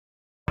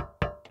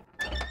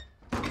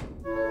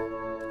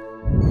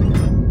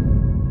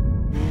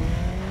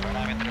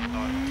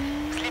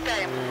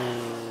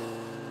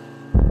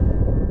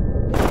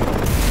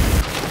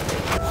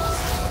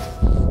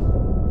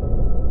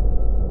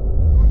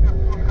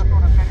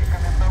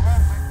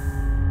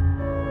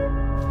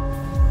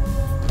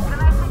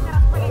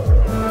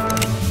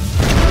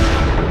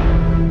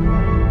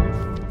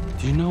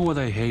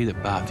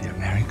about the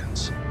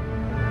Americans.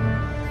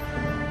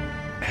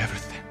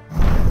 Everything.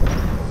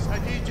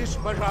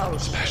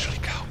 Especially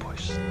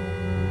cowboys.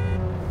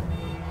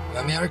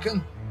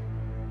 American?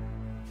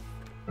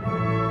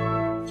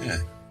 Yeah,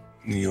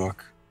 New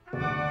York.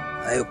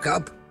 Are you a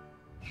cop?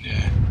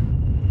 Yeah.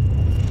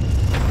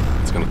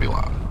 It's gonna be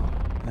loud.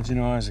 How'd you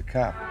know I was a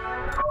cop?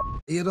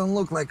 You don't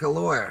look like a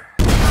lawyer.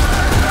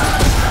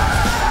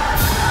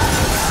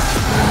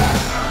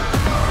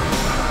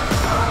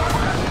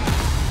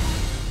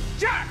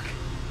 Jack!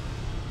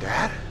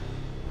 Dad?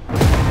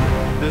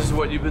 This is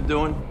what you've been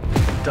doing?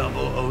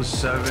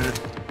 007,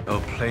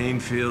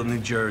 Plainfield, New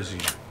Jersey.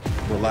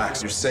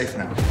 Relax, you're safe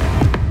now.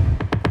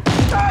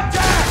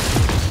 Contact!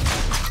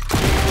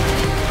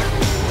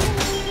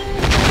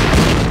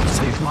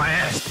 Save my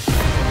ass.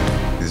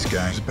 This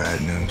guy's bad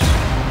news.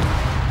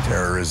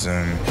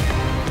 Terrorism,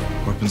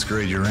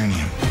 weapons-grade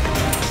uranium,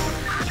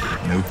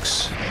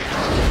 nukes.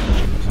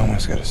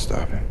 Someone's gotta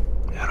stop him.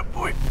 Atta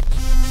boy.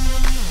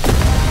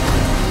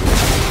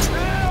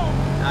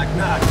 Knock,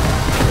 knock.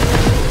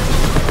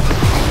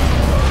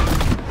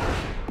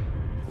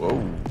 Whoa.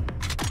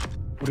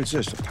 What is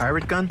this, a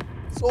pirate gun?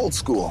 It's old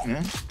school.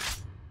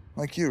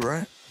 Like you,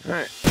 right?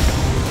 Right.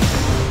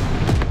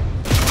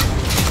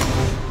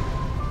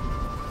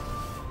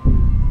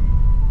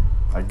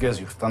 I guess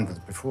you've done this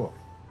before.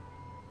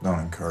 Don't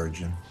encourage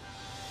him.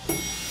 Me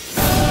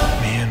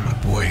and my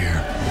boy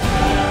here,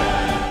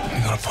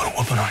 we're gonna put a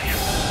whooping on you.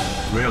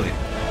 Really?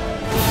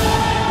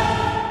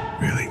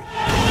 Really?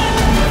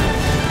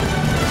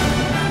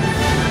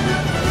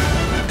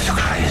 You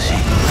crazy?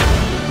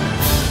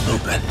 A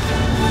little bit.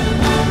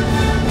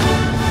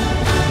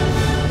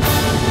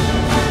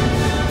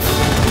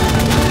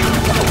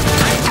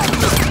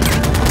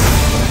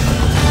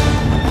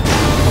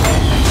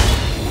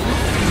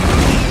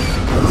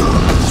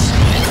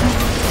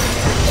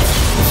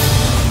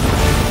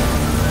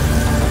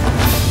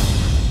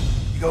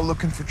 You go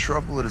looking for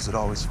trouble, or does it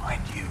always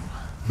find you?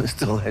 I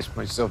still ask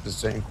myself the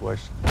same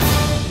question.